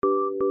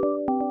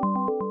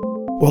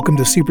Welcome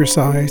to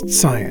Supersized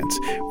Science,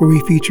 where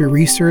we feature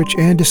research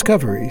and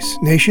discoveries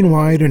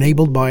nationwide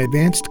enabled by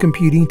advanced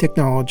computing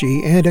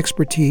technology and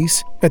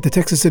expertise at the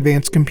Texas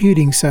Advanced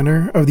Computing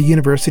Center of the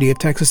University of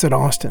Texas at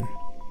Austin.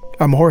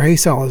 I'm Moiré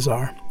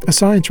Salazar, a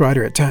science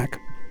writer at Tech.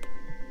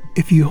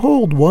 If you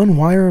hold one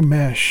wire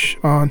mesh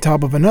on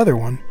top of another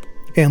one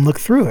and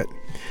look through it,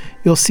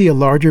 you'll see a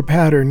larger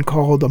pattern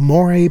called a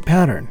Moiré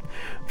pattern,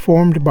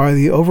 formed by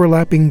the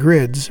overlapping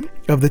grids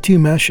of the two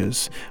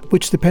meshes,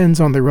 which depends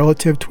on the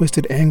relative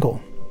twisted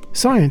angle.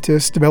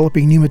 Scientists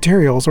developing new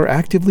materials are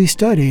actively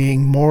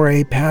studying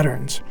Moiré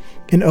patterns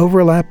in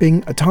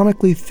overlapping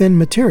atomically thin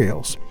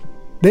materials.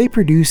 They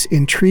produce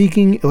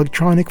intriguing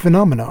electronic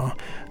phenomena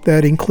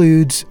that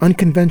includes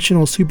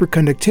unconventional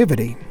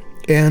superconductivity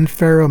and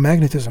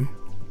ferromagnetism.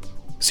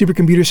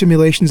 Supercomputer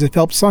simulations have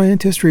helped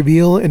scientists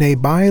reveal in a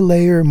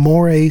bilayer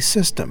Moiré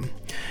system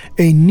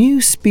a new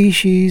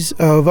species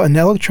of an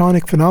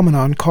electronic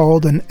phenomenon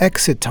called an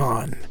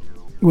exciton,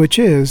 which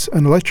is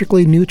an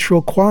electrically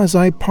neutral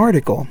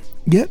quasiparticle,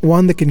 yet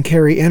one that can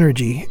carry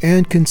energy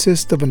and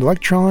consists of an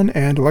electron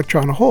and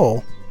electron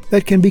hole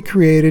that can be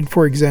created,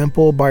 for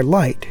example, by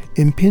light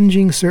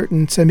impinging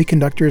certain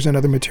semiconductors and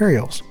other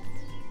materials.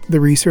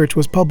 The research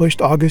was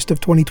published August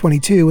of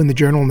 2022 in the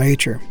journal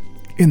Nature.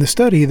 In the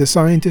study, the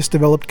scientists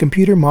developed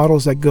computer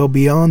models that go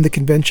beyond the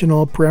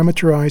conventional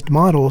parameterized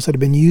models that have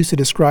been used to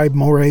describe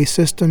Moiré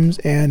systems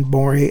and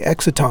Moiré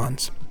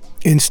excitons.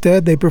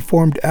 Instead, they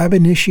performed ab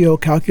initio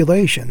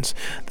calculations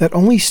that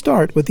only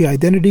start with the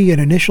identity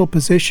and initial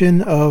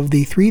position of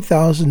the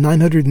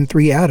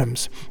 3,903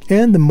 atoms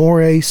and the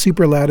Moiré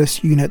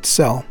superlattice unit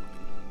cell.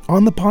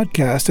 On the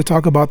podcast to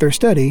talk about their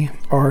study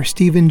are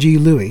Stephen G.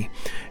 Louie,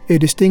 a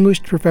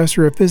distinguished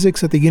professor of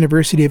physics at the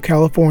University of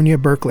California,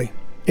 Berkeley,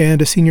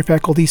 and a senior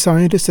faculty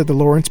scientist at the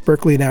Lawrence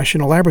Berkeley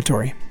National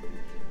Laboratory.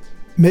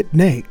 Mit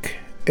Naik,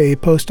 a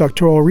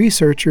postdoctoral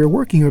researcher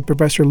working with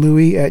Professor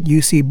Louie at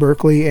UC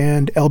Berkeley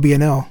and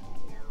LBNL,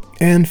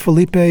 and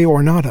Felipe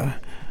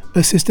Ornada,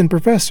 assistant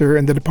professor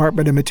in the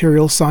Department of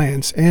Materials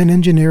Science and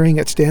Engineering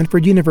at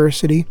Stanford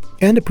University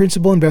and a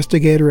principal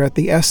investigator at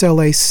the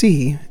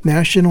SLAC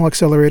National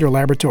Accelerator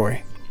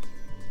Laboratory.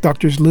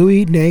 Drs.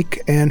 Louie,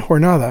 Naik, and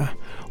Ornada,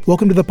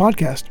 welcome to the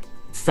podcast.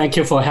 Thank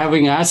you for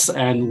having us,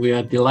 and we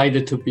are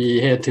delighted to be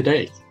here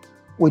today.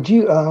 Would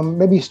you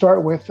maybe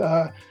start with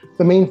the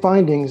main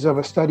findings of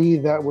a study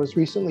that was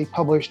recently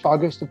published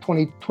August of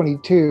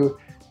 2022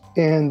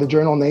 in the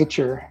journal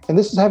Nature? And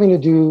this is having to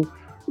do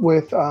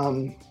with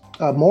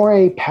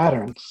Moiré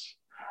patterns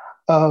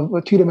of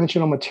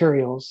two-dimensional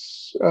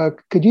materials.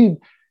 Could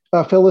you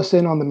fill us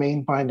in on the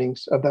main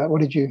findings of that? What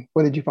did you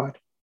find?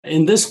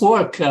 In this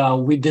work,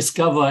 we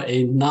discover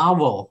a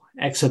novel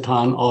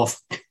exciton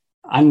of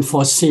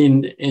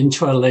unforeseen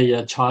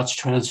intralayer charge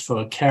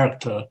transfer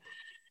character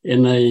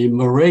in a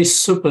Moiré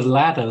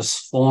superlattice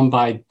formed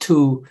by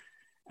two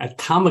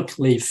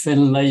atomically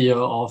thin layers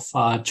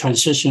of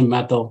transition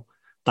metal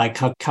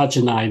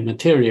dicarbogenide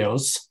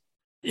materials.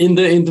 In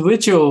the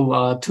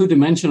individual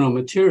two-dimensional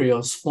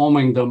materials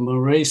forming the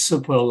Moiré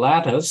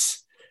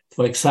superlattice,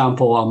 for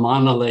example, a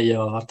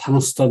monolayer of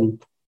tungsten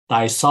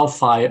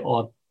disulfide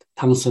or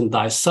tungsten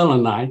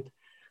diselenide,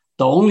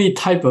 the only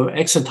type of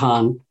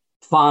exciton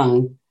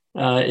found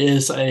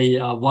is a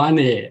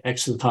Moiré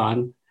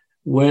exciton,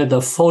 where the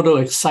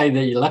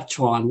photoexcited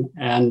electron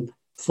and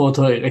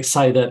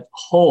photoexcited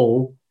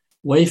hole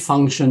wave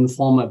function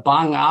form a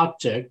bound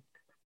object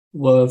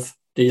with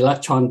the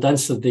electron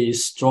density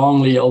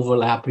strongly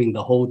overlapping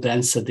the whole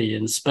density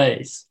in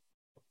space.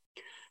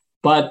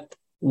 But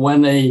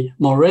when a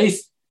Moiré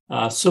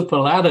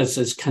superlattice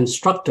is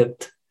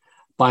constructed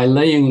by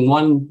laying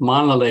one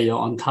monolayer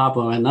on top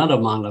of another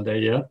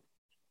monolayer,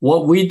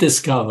 what we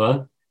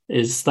discover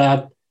is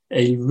that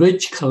a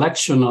rich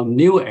collection of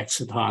new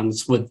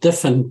excitons with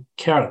different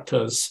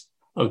characters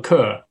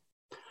occur.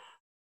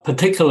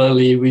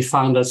 Particularly, we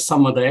found that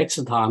some of the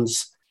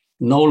excitons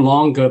no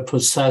longer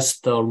possess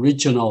the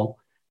original,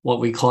 what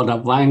we call the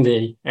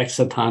Moiré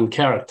exciton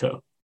character.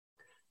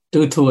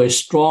 Due to a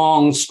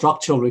strong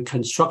structural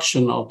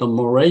reconstruction of the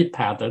Moiré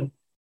pattern,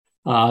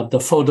 the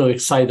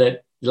photoexcited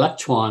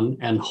electron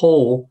and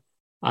hole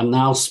are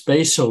now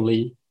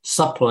spatially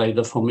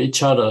separated from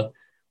each other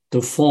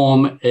to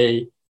form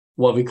a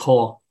what we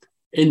call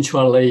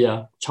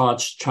intralayer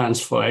charge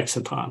transfer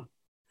exciton.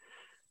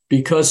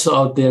 Because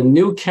of their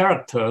new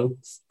character,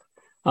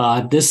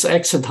 these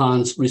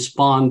excitons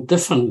respond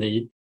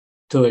differently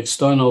to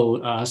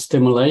external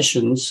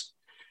stimulations,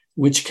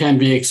 which can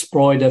be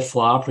exploited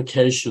for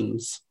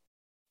applications.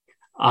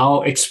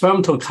 Our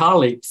experimental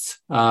colleagues,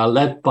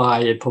 led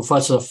by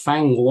Professor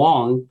Feng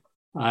Wang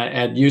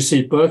at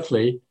UC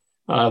Berkeley,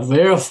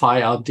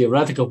 verify our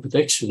theoretical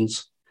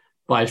predictions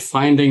by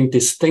finding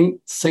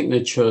distinct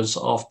signatures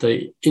of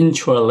the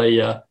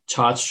intralayer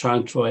charge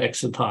transfer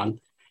exciton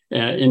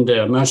in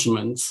their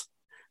measurements.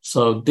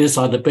 So these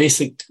are the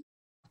basic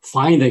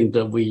findings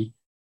that we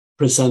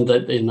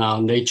presented in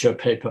our Nature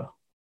paper.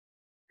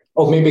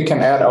 Oh, maybe I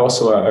can add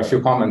also a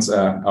few comments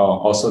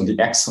also on the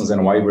exons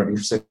and why we're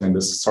interested in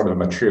this sort of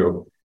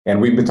material. And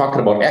we've been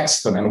talking about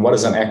exciton, and what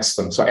is an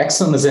exciton? So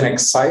exciton is an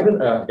excited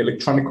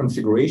electronic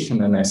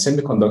configuration in a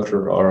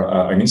semiconductor or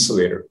an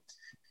insulator.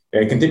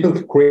 It can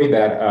typically create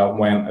that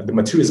when the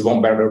material is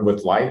bombarded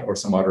with light or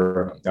some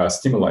other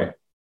stimuli.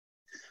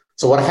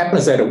 So what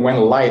happens is that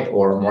when light,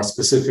 or more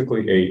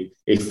specifically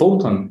a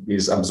photon,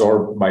 is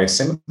absorbed by a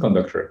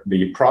semiconductor,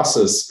 the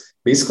process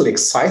basically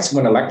excites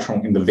one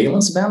electron in the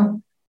valence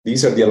band.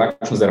 These are the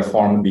electrons that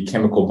form the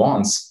chemical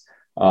bonds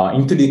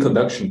into the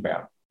conduction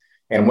band.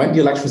 And when the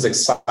electron is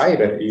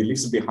excited, it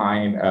leaves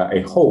behind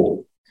a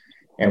hole.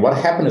 And what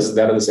happens is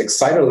that this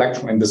excited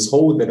electron and this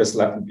hole that is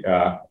left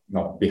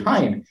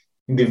behind,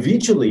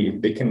 individually,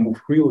 they can move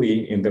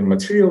freely in the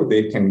material.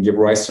 They can give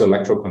rise to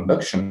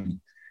electroconduction.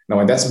 Now,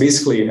 and that's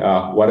basically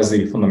what is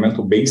the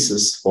fundamental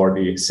basis for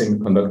the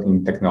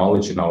semiconducting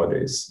technology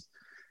nowadays.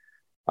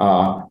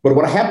 But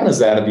what happens is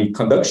that the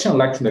conduction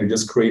electron that you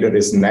just created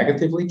is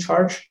negatively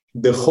charged.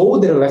 The hole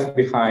that left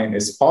behind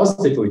is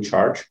positively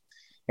charged.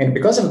 And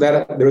because of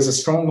that, there is a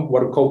strong,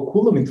 what we call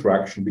Coulomb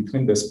interaction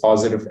between this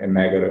positive and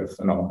negative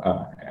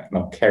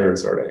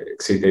carriers or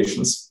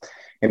excitations.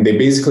 And they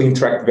basically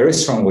interact very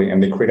strongly,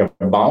 and they create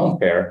a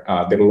bound pair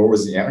that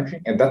lowers the energy.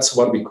 And that's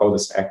what we call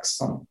this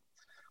exciton.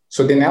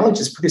 So the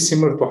analogy is pretty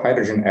similar to a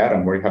hydrogen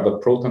atom, where you have a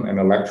proton and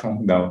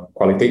electron,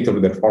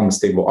 qualitatively that form a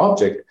stable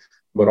object,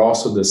 but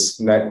also this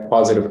net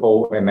positive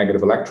hole and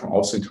negative electron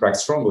also interact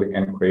strongly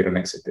and create an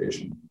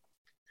excitation.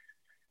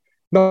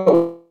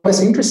 Now,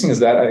 what's interesting is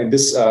that in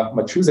this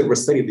materials that we're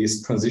studying,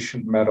 these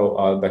transition metal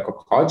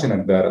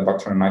dicocogenate that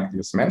Dr. Naik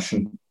just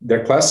mentioned,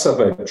 they're class of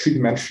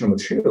three-dimensional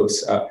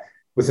materials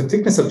with a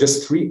thickness of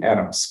just 3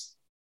 atoms.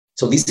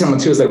 So these are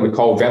materials that we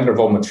call van der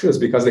Waals materials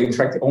because they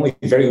interact only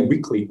very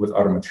weakly with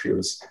other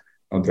materials.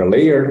 They're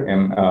layered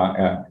and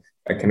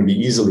can be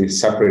easily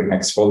separated and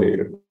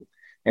exfoliated.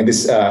 And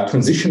this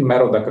transition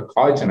metal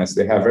dicocogenates,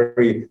 they have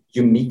very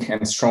unique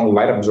and strong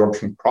light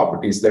absorption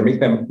properties that make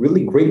them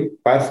really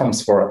great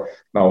platforms for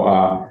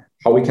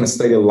how we can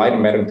study light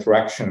and matter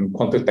interaction,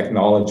 quantum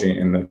technology,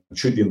 and the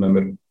 2D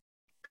limit.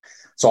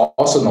 So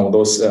also know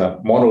those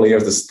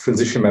monolayers, this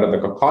transition metal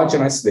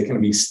dicocogenates, they can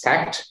be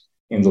stacked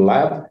in the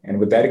lab. And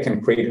with that, it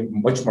can create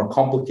much more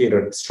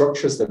complicated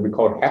structures that we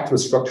call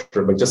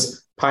heterostructure, by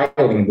just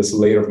piling this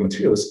layer of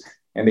materials.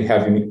 And they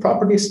have unique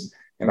properties.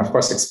 And of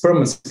course,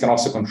 experiments can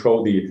also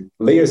control the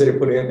layers that you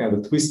put in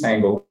and the twist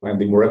angle and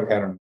the Moiré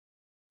pattern.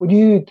 Would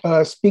you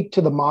speak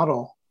to the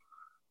model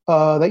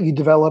that you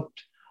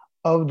developed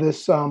of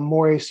this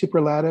Moiré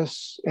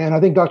superlattice? And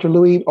I think Dr.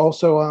 Louis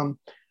also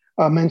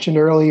mentioned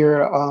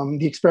earlier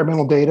the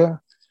experimental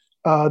data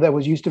that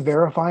was used to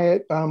verify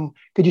it.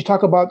 Could you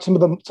talk about some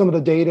of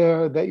the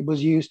data that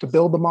was used to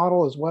build the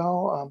model as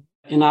well?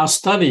 In our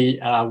study,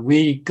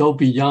 we go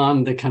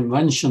beyond the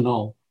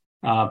conventional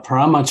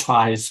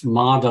parameterized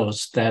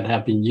models that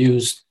have been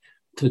used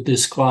to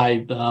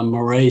describe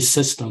Moiré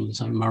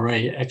systems and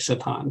Moiré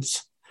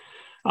excitons.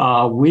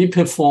 We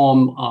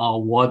perform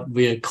what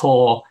we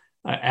call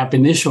ab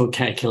initio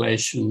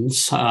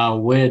calculations,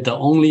 where the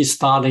only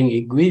starting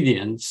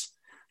ingredients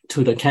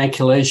to the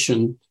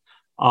calculation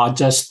are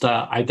just the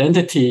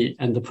identity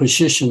and the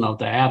position of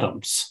the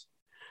atoms.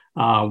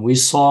 We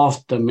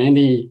solved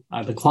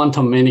the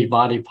quantum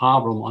many-body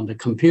problem on the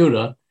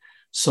computer.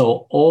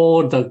 So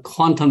all the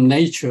quantum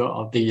nature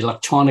of the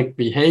electronic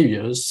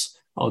behaviors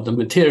of the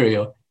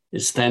material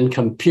is then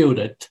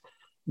computed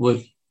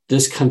with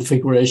this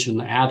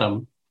configuration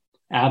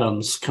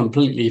atoms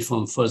completely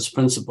from first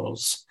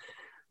principles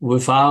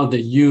without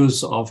the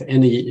use of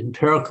any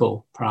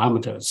empirical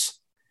parameters.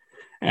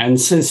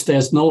 And since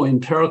there's no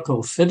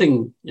empirical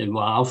fitting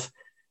involved,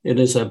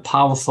 it is a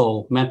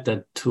powerful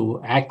method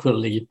to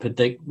accurately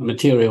predict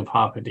material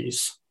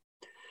properties.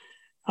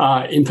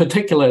 In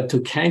particular,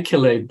 to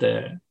calculate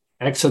the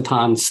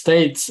exciton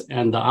states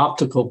and the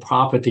optical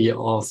property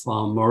of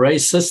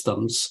Moiré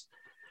systems,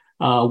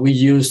 we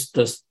use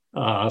the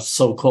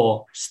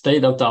so-called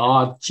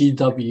state-of-the-art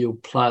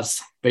GW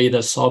plus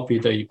beta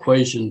salpeter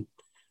equation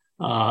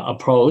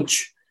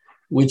approach,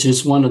 which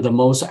is one of the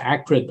most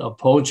accurate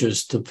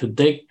approaches to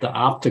predict the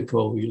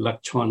optical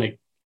electronic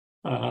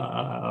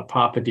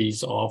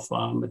properties of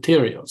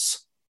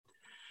materials.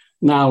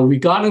 Now,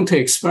 regarding the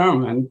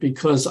experiment,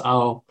 because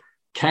our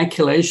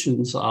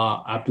calculations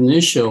are ab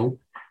initio,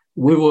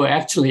 we were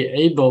actually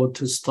able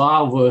to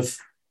start with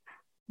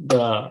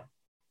the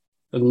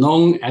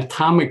known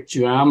atomic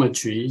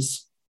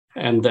geometries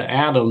and the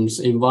atoms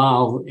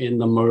involved in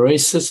the Moiré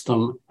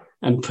system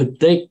and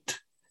predict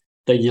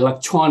the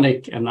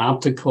electronic and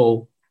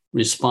optical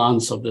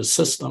response of the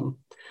system.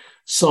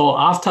 So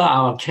after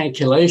our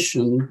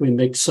calculation, we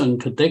make certain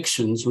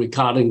predictions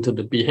regarding to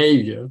the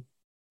behavior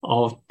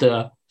of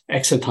the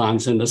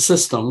excitons in the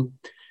system.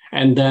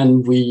 And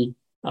then we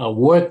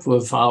work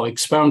with our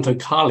experimental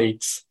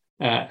colleagues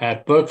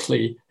at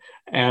Berkeley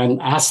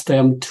and ask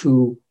them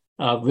to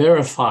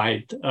verify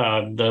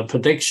the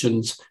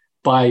predictions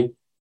by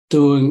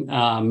doing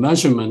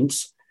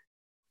measurements.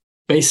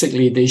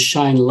 Basically, they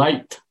shine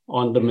light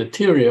on the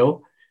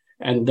material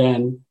and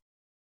then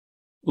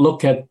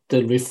look at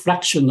the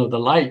reflection of the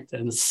light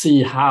and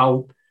see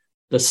how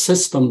the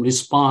system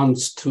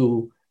responds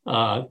to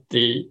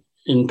the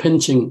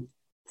impinging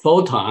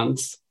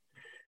photons.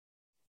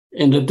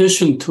 In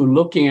addition to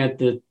looking at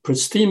the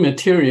pristine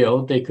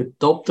material, they could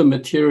dope the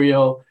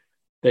material,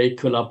 they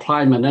could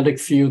apply magnetic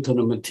field to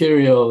the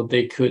material,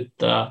 they could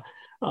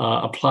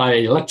apply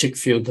electric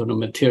field to the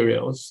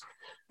materials.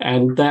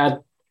 And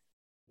that's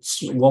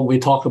what we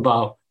talk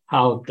about,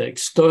 how the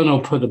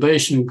external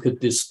perturbation could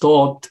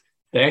distort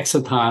the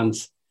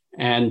excitons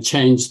and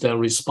change their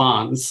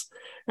response.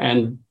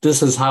 And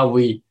this is how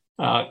we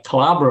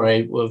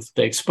collaborate with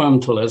the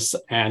experimentalists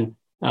and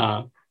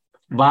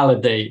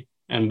validate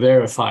and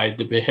verify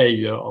the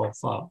behavior of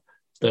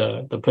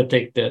the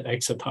predicted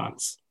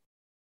excitons.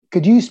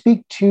 Could you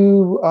speak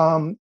to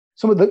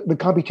some of the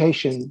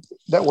computation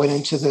that went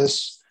into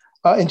this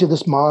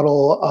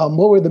model?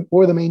 What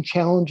were the main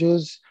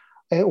challenges?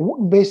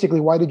 And basically,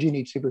 why did you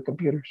need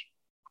supercomputers?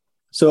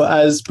 So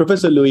as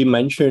Professor Louis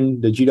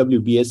mentioned, the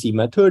GWBSE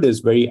method is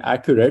very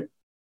accurate,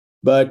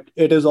 but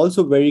it is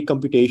also very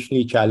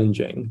computationally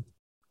challenging.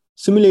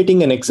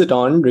 Simulating an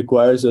exciton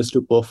requires us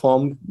to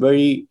perform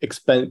very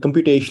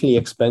computationally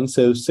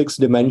expensive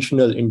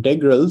 6-dimensional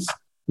integrals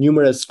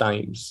numerous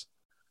times.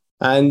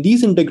 And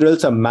these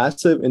integrals are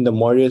massive in the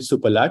Moiré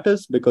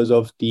superlattice because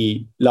of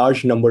the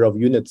large number of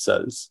unit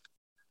cells.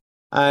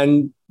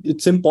 And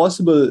it's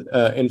impossible,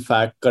 in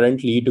fact,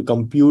 currently to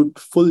compute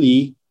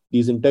fully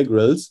these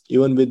integrals,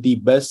 even with the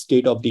best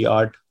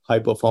state-of-the-art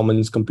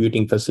high-performance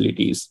computing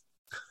facilities.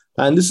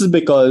 And this is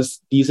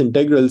because these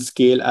integrals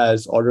scale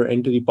as order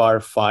n to the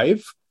power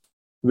 5,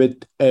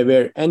 with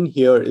where n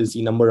here is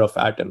the number of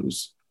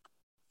atoms.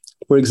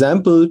 For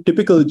example,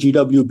 typical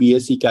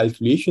GWBSE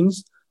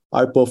calculations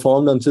are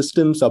performed on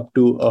systems up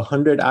to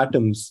 100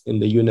 atoms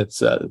in the unit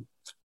cell.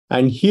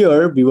 And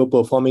here we were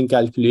performing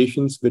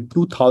calculations with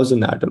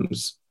 2,000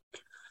 atoms.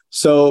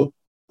 So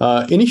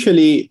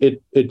initially,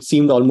 it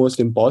seemed almost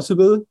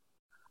impossible,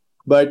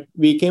 but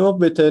we came up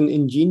with an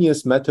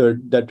ingenious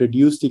method that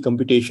reduced the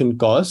computation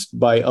cost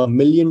by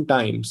 1,000,000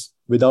 times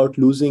without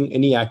losing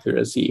any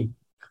accuracy.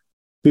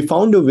 We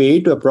found a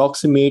way to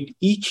approximate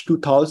each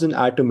 2,000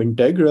 atom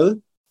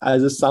integral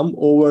as a sum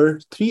over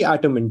 3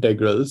 atom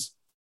integrals,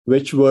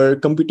 which were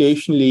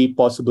computationally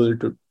possible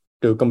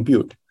to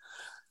compute.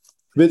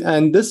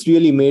 And this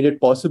really made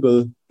it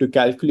possible to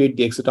calculate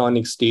the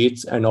excitonic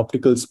states and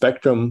optical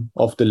spectrum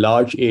of the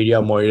large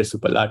area Moiré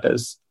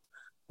superlattice.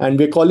 And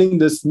we're calling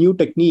this new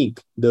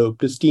technique the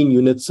pristine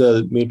unit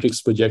cell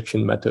matrix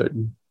projection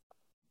method.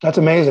 That's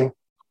amazing.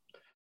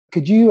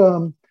 Could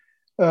you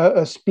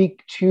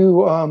speak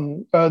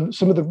to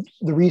some of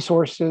the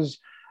resources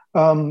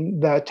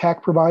that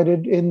TAC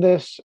provided in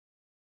this?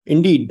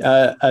 Indeed,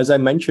 as I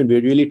mentioned,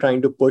 we're really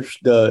trying to push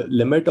the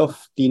limit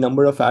of the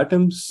number of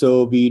atoms.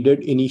 So we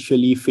did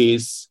initially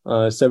face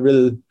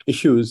several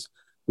issues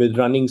with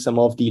running some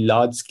of the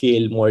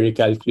large-scale Moiré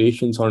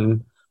calculations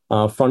on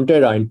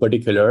Frontera in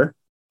particular.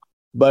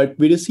 But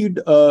we received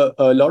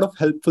a lot of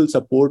helpful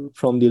support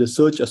from the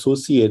research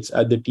associates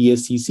at the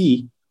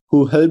TSCC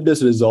who helped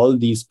us resolve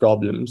these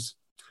problems.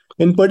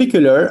 In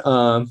particular,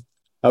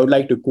 I would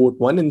like to quote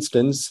one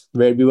instance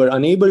where we were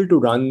unable to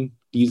run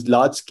these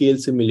large-scale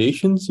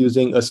simulations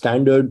using a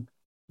standard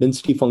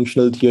density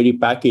functional theory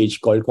package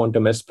called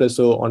Quantum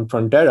Espresso on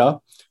Frontera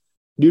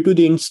due to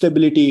the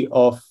instability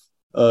of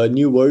a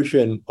new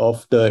version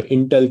of the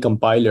Intel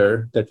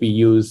compiler that we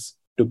use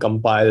to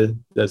compile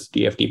this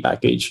DFT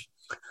package.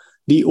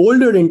 The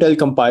older Intel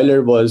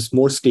compiler was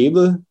more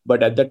stable,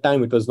 but at that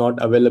time it was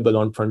not available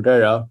on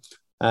Frontera.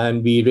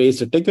 And we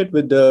raised a ticket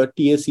with the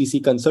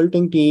TSCC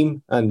consulting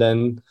team, and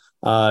then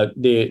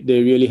they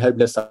really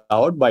helped us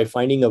out by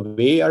finding a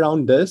way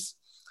around this.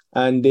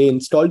 And they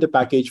installed the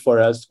package for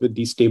us with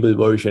the stable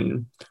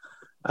version.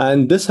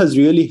 And this has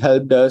really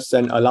helped us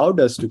and allowed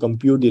us to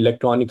compute the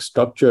electronic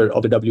structure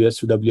of the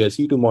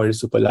WS2 Moiré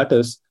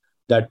superlattice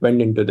that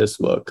went into this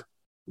work.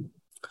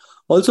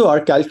 Also,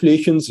 our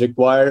calculations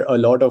require a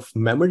lot of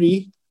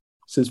memory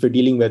since we're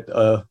dealing with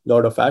a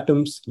lot of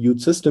atoms,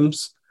 huge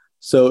systems.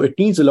 So it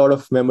needs a lot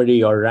of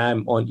memory or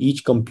RAM on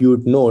each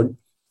compute node,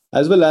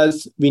 as well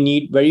as we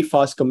need very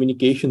fast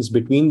communications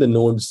between the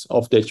nodes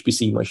of the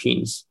HPC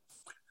machines.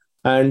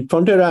 And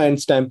Frontera and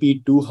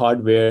Stampede 2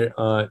 hardware,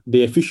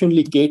 they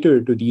efficiently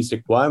cater to these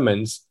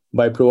requirements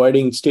by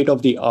providing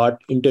state-of-the-art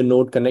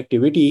inter-node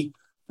connectivity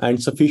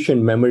and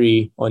sufficient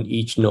memory on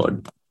each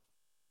node.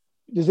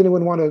 Does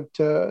anyone want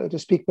to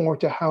speak more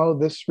to how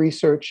this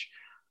research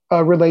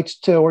relates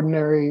to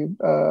ordinary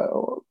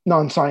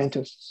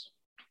non-scientists?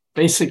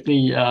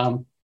 Basically,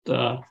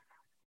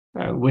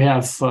 we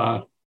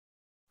have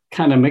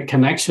kind of make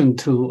connection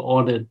to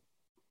all the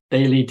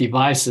daily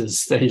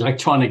devices, the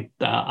electronic,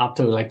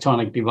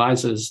 optoelectronic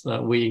devices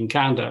that we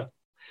encounter.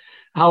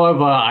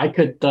 However, I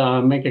could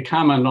make a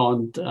comment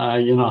on,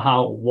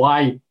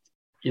 why,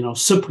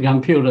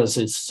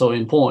 supercomputers is so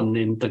important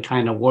in the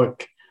kind of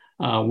work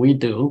we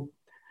do.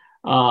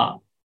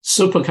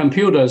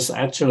 Supercomputers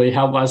actually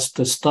help us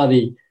to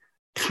study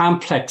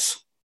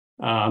complex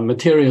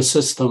material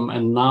system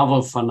and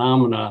novel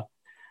phenomena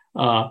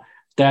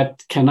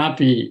that cannot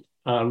be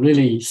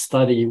really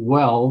study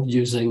well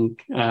using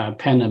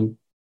pen and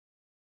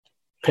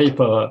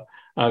paper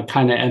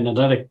kind of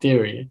analytic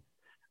theory.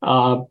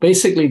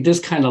 Basically, this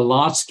kind of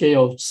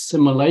large-scale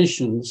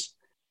simulations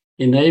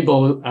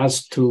enable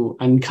us to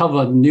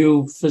uncover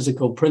new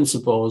physical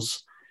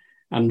principles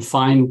and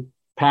find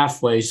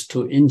pathways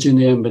to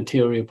engineer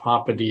material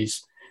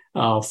properties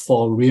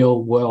for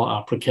real-world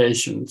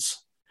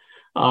applications.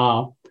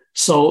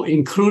 So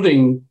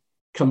including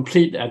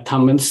complete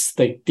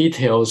atomistic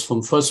details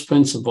from first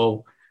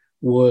principle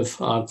with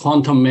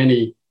quantum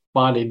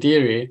many-body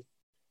theory,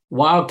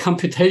 while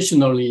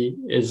computationally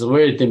is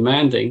very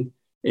demanding,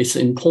 it's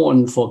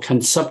important for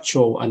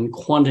conceptual and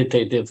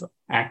quantitative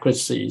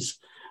accuracies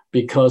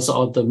because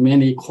of the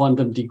many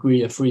quantum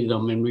degree of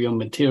freedom in real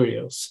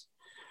materials.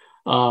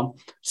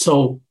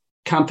 So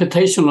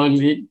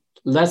computationally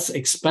less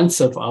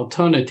expensive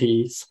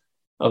alternatives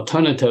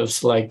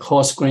like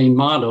coarse-grained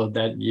model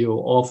that you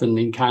often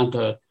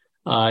encounter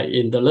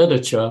in the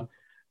literature,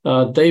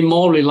 they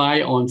more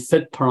rely on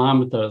fit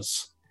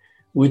parameters,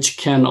 which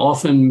can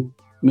often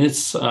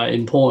miss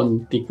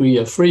important degree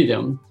of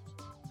freedom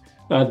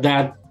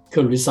that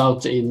could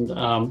result in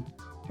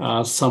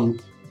some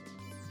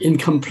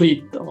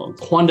incomplete,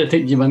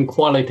 even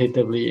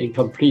qualitatively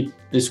incomplete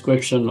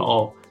description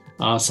of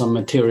some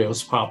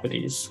materials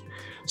properties.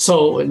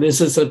 So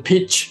this is a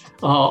pitch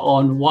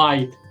on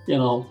why,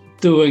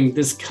 doing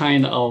this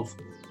kind of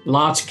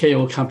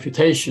large-scale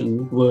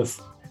computation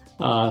with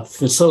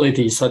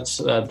facilities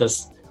such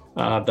as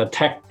the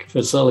tech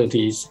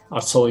facilities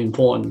are so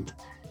important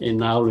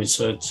in our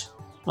research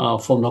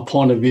from the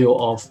point of view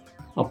of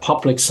a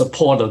public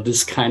support of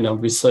this kind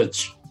of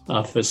research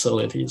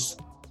facilities.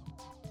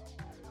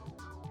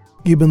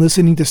 You've been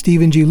listening to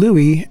Stephen G.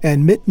 Louie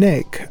and Mit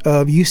Naik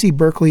of UC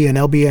Berkeley and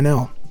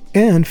LBNL,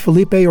 and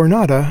Felipe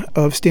Ornata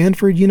of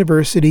Stanford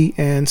University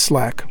and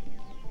SLAC.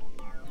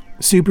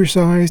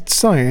 Supersized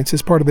Science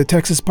is part of the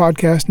Texas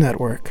Podcast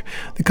Network,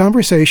 the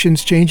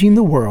conversations changing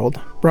the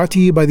world, brought to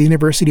you by the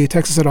University of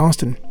Texas at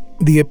Austin.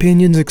 The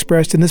opinions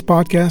expressed in this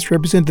podcast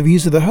represent the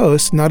views of the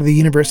hosts, not of the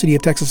University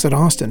of Texas at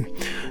Austin.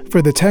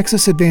 For the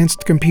Texas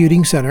Advanced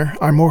Computing Center,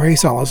 I'm Moiré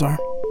Salazar.